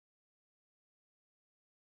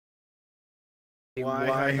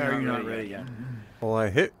Why are you not ready yet? Well, I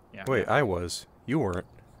hit. Yeah. Wait, I was. You weren't.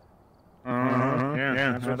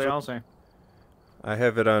 Yeah, that's what they all say. I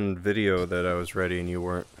have it on video that I was ready and you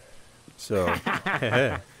weren't. So.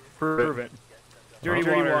 Prove it. Dirty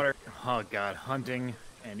water. Oh god, hunting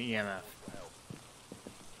and EMF.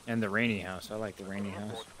 And the rainy house. I like the rainy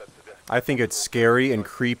house. I think it's scary and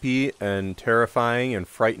creepy and terrifying and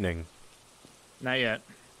frightening. Not yet.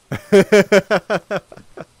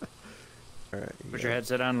 Alright. Put your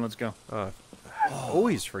headset on and let's go. I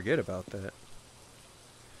always forget about that.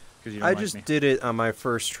 You don't I like just me. did it on my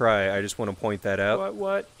first try. I just want to point that out.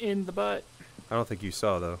 What in the butt? I don't think you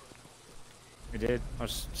saw, though. I did. I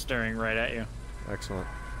was staring right at you. Excellent.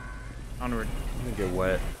 Onward. I'm gonna get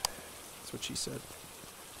wet. That's what she said.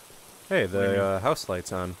 Hey, the house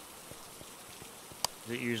light's on.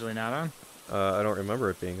 Is it usually not on? I don't remember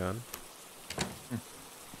it being on.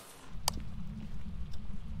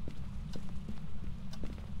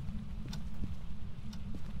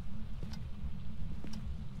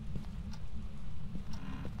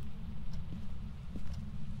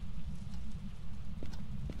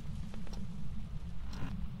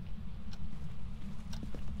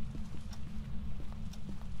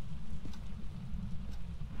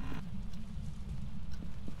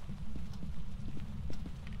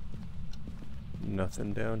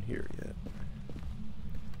 Nothing down here yet.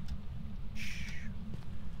 Shh.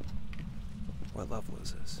 What level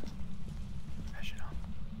is this? Professional.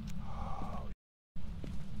 Oh.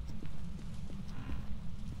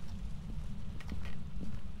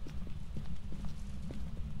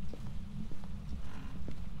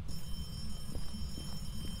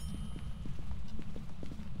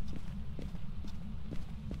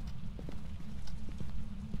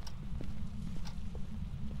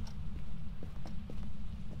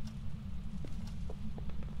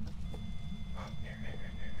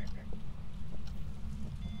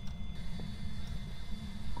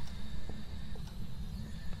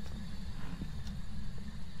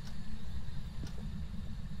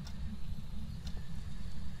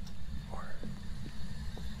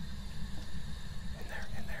 In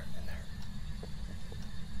there.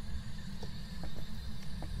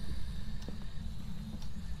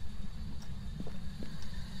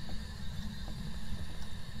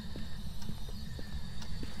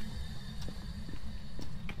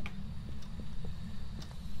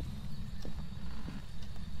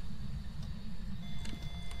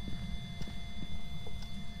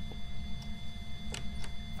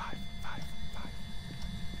 Five.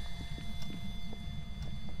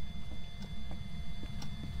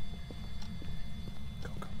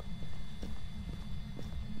 Go.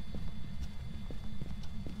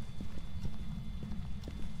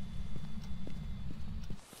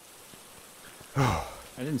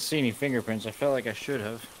 I didn't see any fingerprints. I felt like I should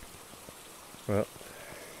have. Well.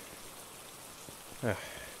 I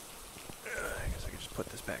guess I can just put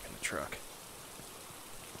this back in the truck.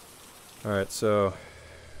 Alright, so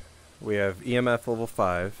we have EMF level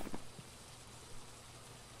 5.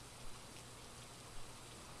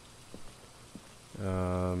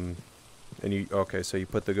 And you, okay, so you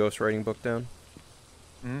put the ghostwriting book down?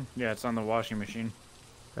 Yeah, it's on the washing machine.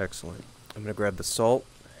 Excellent. I'm gonna grab the salt.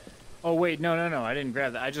 Oh, wait, no, I didn't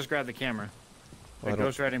grab that. I just grabbed the camera. Well, The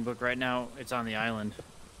ghostwriting book right now, it's on the island.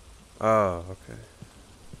 Oh, okay.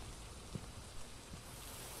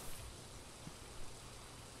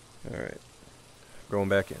 Alright. Going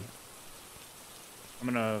back in. I'm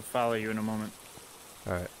gonna follow you in a moment.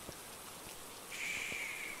 Alright.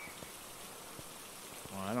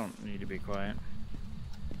 Well, I don't need to be quiet.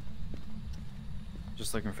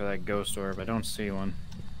 Just looking for that ghost orb. I don't see one.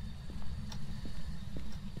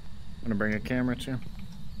 I'm gonna bring a camera too.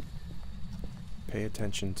 Pay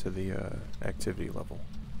attention to the activity level.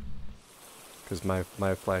 Because my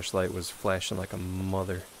flashlight was flashing like a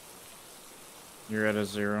mother. You're at a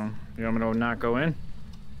 0. You want me to not go in?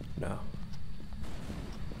 No.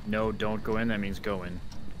 No, don't go in. That means go in.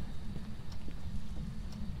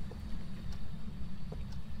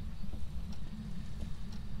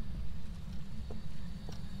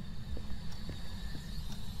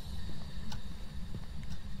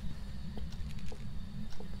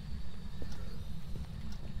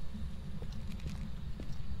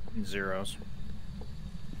 Zeros.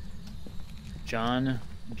 John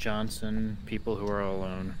Johnson, people who are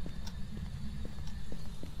alone.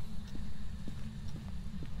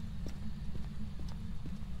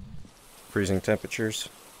 Freezing temperatures.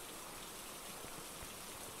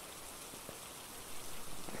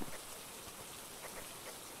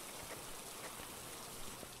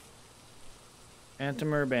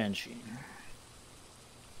 Phantom or Banshee?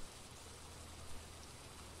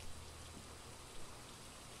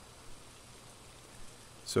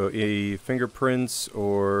 So fingerprints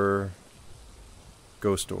or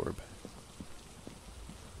ghost orb.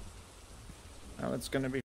 Oh, it's gonna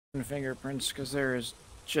be fingerprints because there is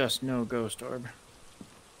just no ghost orb.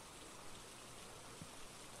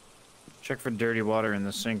 Check for dirty water in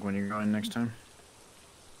the sink when you're going next time.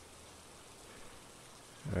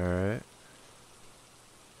 Alright.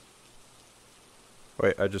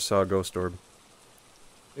 Wait, I just saw a ghost orb.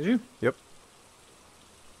 Did you? Yep.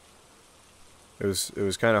 It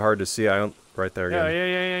was kind of hard to see. I don't right there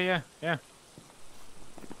again. Yeah.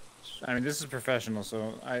 I mean, this is professional,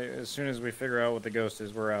 so as soon as we figure out what the ghost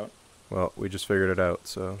is, we're out. Well, we just figured it out,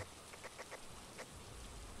 so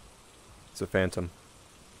it's a phantom.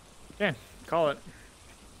 Yeah, call it.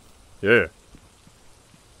 Yeah.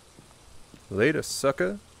 Later,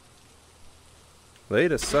 sucker.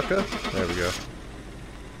 Later, sucker. There we go.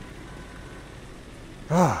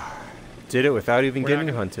 Ah, did it without even getting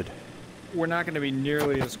hunted. We're not going to be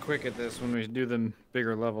nearly as quick at this when we do the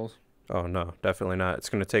bigger levels. Oh no, definitely not. It's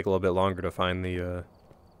going to take a little bit longer to find the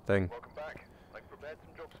thing. Welcome back. I've prepared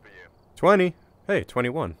some jobs for you. 20. Hey,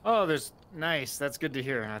 21. Oh, nice. That's good to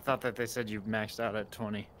hear. I thought that they said you maxed out at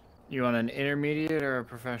 20. You want an intermediate or a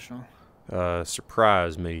professional?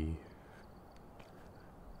 Surprise me.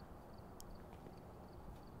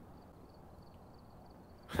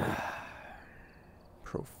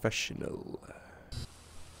 Professional.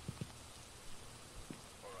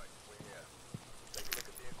 Alright, we're here. Take a look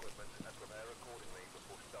at the equipment and prepare accordingly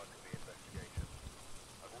before starting the investigation.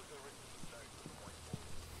 I've also written some notes on the whiteboard.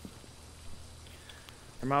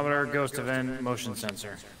 Thermometer, ghost event, motion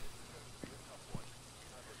sensor.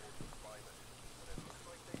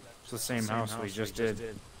 It's the same house we just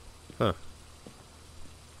did. Huh.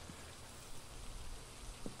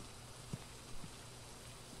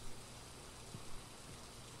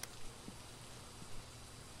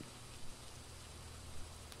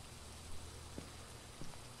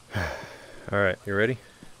 Alright, you ready?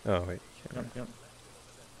 Oh, wait. Yep.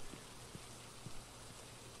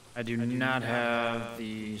 I do not have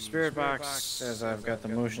the spirit box as I've got the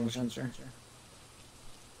motion sensor.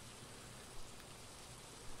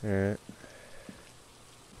 Alright.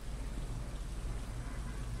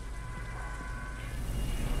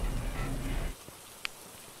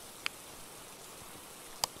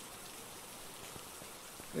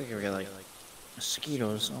 I think we got like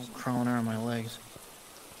mosquitoes all crawling around my legs.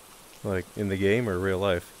 Like, in the game or real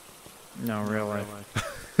life? No, real life.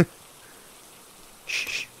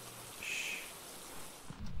 Shh.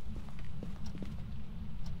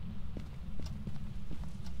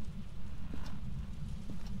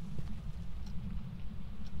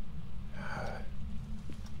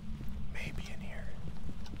 Maybe in here.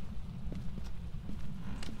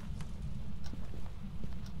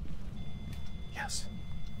 Yes.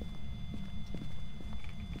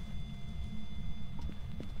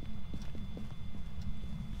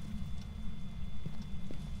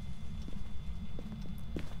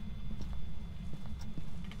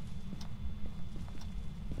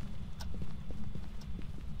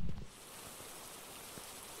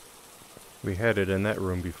 We had it in that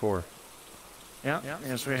room before. Yeah,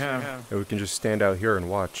 yes we have. And we can just stand out here and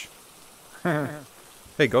watch.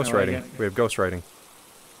 Hey, ghost writing. We have ghost writing.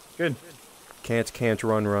 Good. Can't,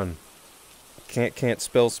 run. Can't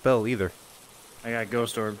spell either. I got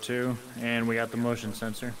ghost orb too, and we got the motion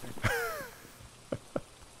sensor.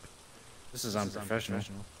 This is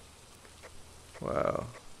unprofessional. Wow.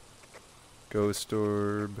 Ghost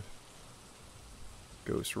orb.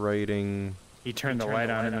 Ghost writing. He turned the light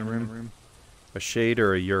on in the room. A shade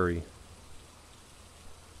or a Yuri?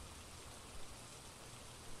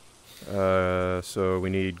 So we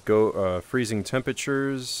need freezing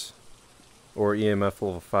temperatures or EMF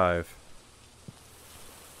level 5.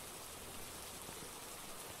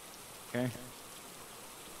 Okay.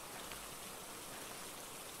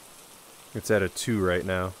 It's at a 2 right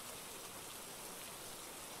now.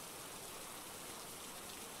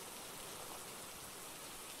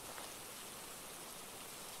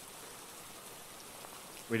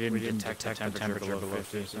 We didn't detect the temperature below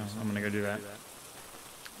 50, so I'm gonna go do that.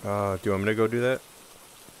 Do you want me to go do that?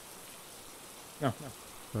 No.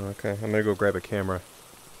 Oh, okay, I'm gonna go grab a camera.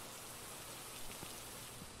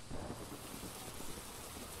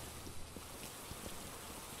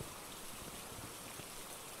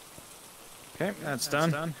 Okay, that's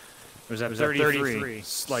done. It was at 33,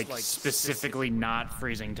 like specifically not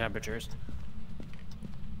freezing temperatures.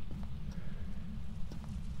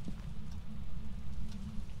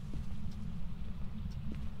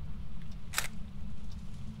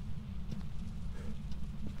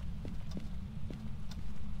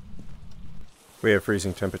 We have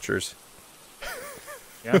freezing temperatures.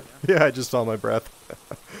 Yeah? Yeah, I just saw my breath.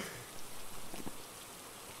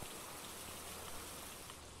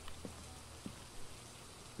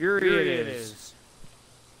 Here it is.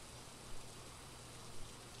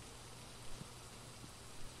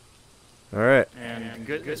 Alright. And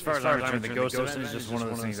good, as far as I'm concerned, the ghost event is just one of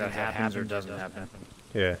those things that happens or doesn't happen.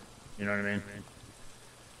 Yeah. You know what I mean?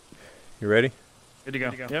 You ready? Good to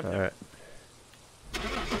go. Yep. Alright.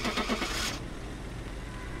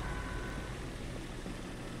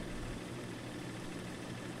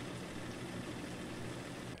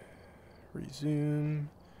 Resume.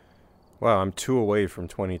 Wow, I'm 2 away from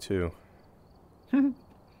 22. I'm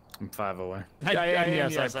 5 away.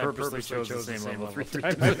 Yes, I purposely chose the same level 3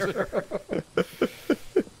 times.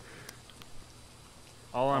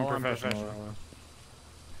 All unprofessional.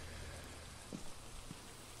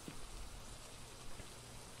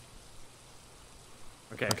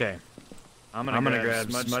 Okay. I'm gonna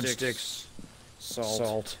grab smudge sticks,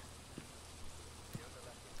 salt.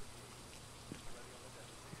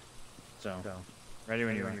 So, ready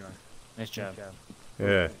when you are. Nice job.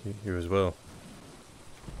 Yeah, you as well.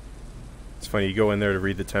 It's funny, you go in there to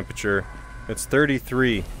read the temperature. It's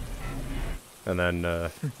 33. And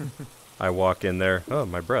then I walk in there. Oh,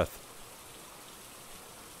 my breath.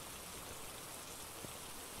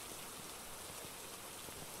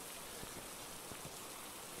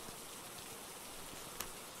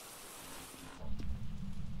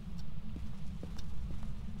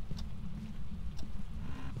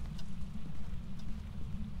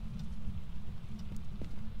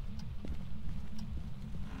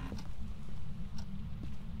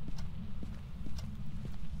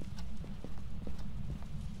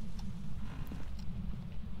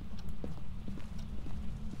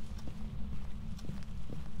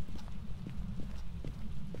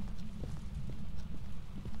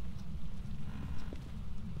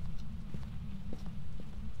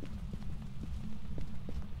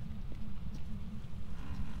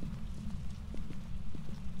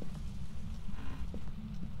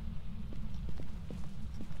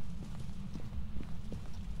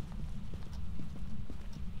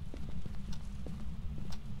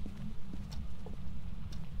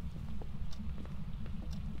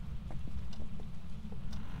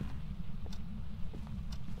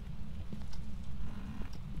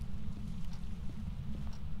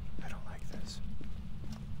 I don't like this.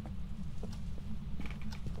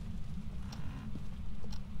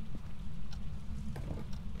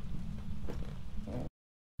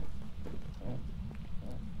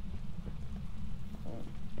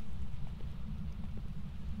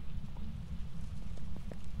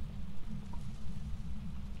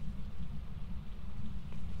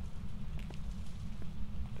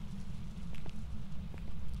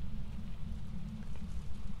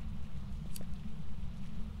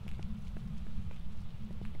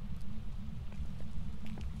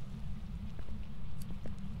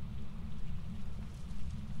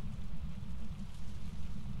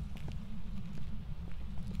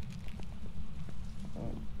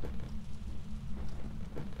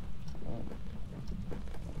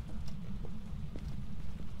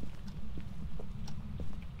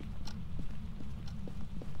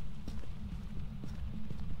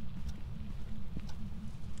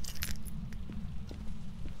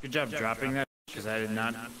 Good job dropping that, because I did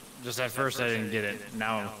not, just at first I didn't get it.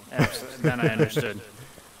 Now, then I understood.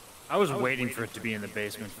 I was waiting for it to be in the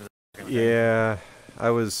basement for the thing. Yeah, I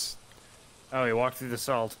was... Oh, he walked through the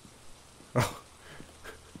salt. Oh.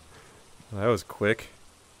 That was quick.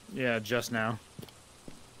 Yeah, just now.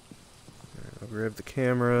 I'll grab the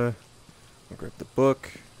camera. I'll grab the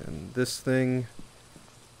book and this thing.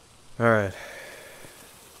 Alright.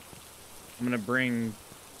 I'm gonna bring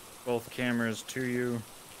both cameras to you.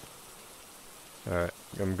 Alright,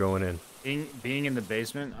 I'm going in. Being in the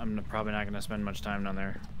basement, I'm probably not gonna spend much time down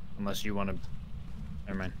there. Unless you want to...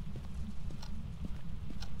 Never mind.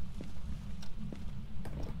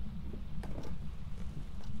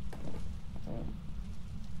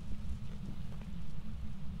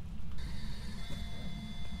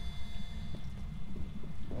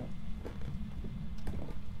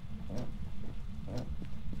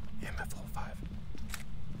 EMF level 5.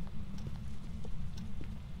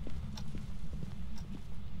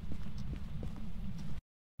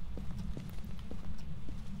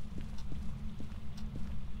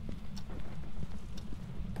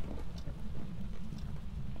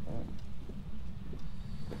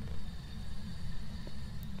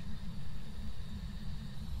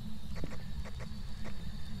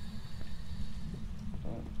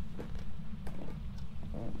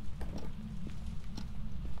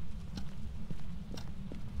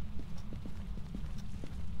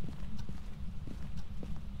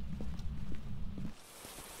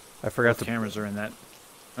 I forgot Both to. cameras are in that.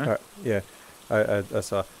 Huh? Yeah, I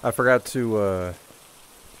saw. I forgot to.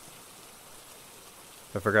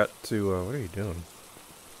 What are you doing?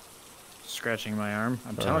 Scratching my arm.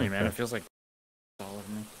 I'm telling you, man, it feels like all of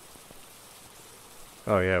me.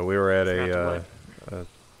 Oh yeah, we were at Forgot to a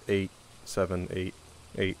 8, 7, 8,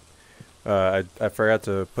 8. I forgot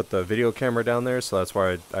to put the video camera down there, so that's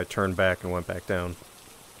why I turned back and went back down.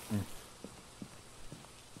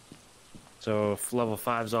 So level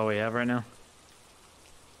 5 is all we have right now.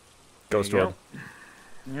 Ghost There you orb.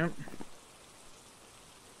 go. Yep.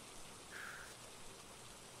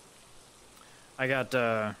 I got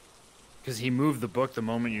because he moved the book the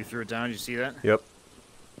moment you threw it down. Did you see that? Yep.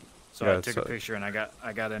 So Yeah, I took a picture and I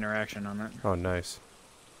got interaction on that. Oh, nice.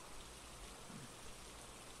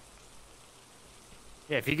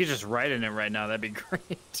 Yeah, if you could just write in it right now, that'd be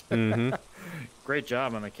great. Mm-hmm. Great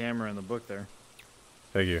job on the camera and the book there.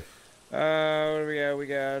 Thank you. What do we got? We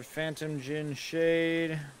got Phantom Jin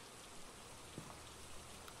Shade.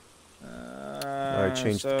 I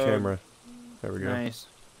changed the camera. There we go. Nice.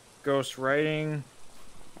 Ghost Writing.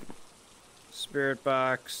 Spirit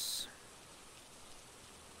Box.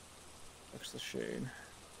 What's the shade?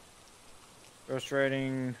 Ghost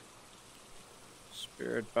Writing.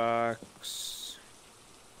 Spirit Box.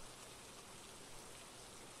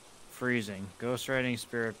 Freezing. Ghost Writing,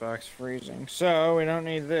 Spirit Box, Freezing. So, we don't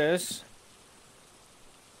need this.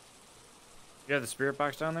 You have the Spirit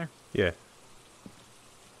Box down there? Yeah.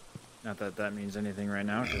 Not that that means anything right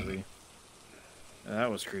now, because we... that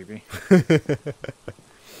was creepy.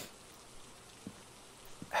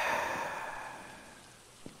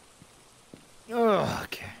 Oh,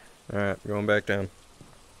 okay. Alright, going back down.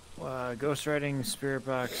 Ghost Writing, Spirit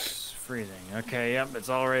Box, Freezing. Okay, yep, it's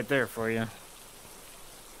all right there for you.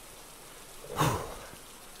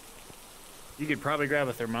 You could probably grab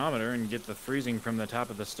a thermometer and get the freezing from the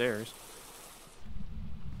top of the stairs.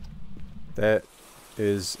 That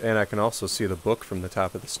is, and I can also see the book from the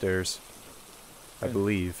top of the stairs. I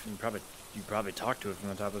believe. You probably talk to it from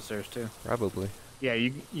the top of the stairs too. Probably. Yeah,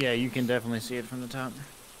 you can definitely see it from the top.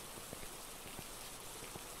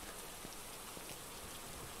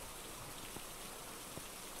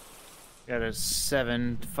 Got a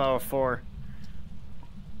 7, follow 4.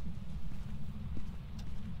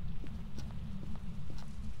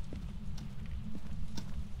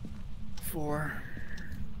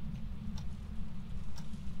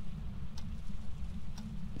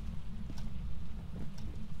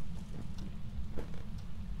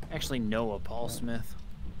 Actually, Noah Paul Smith.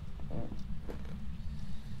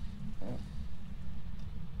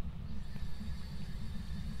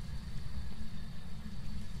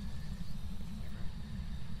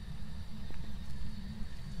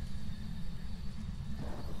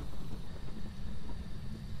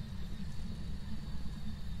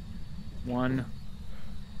 One.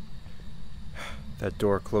 That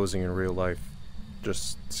door closing in real life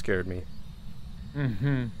just scared me.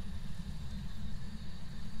 Mm-hmm.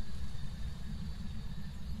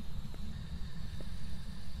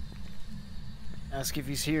 Ask if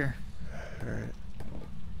he's here. Alright.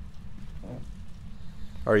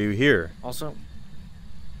 Are you here? Also,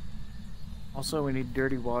 we need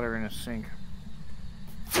dirty water in a sink.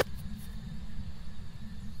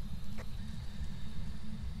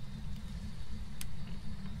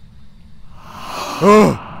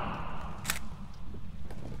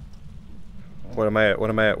 What am I at? What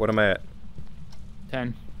am I at? What am I at?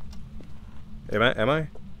 10. Am I?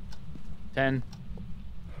 10.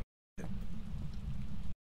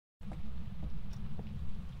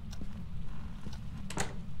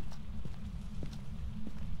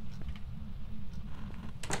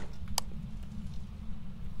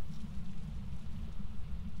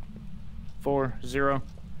 Four, 0.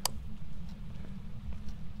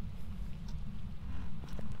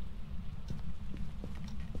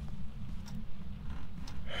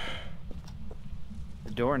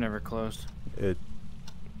 The door never closed.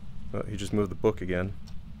 Well, he just moved the book again.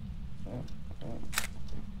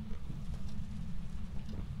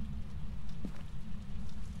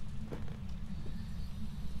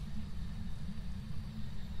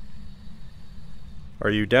 Are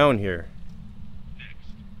you down here?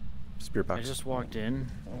 Spirit box. I just walked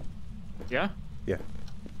in. Yeah? Yeah.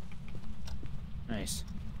 Nice.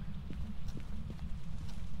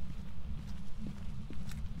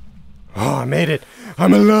 Oh, I made it!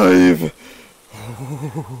 I'm alive!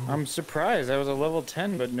 I'm surprised. I was a level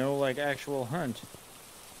 10, but no, like, actual hunt.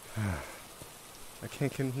 I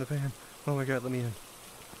can't get in the van. Oh my god, let me in.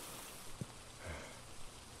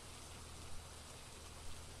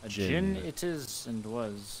 A gin it is and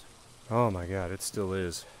was. Oh my god, it still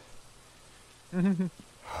is.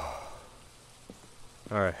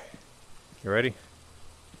 Alright. You ready?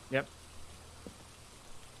 Yep.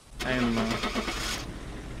 I am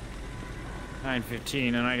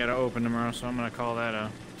 9:15, and I gotta open tomorrow, so I'm gonna call that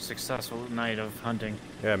a successful night of hunting.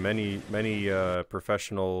 Yeah, many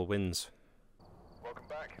professional wins. Welcome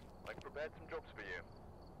back. I prepared some jobs for you.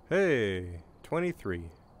 Hey, 23.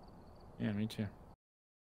 Yeah, me too.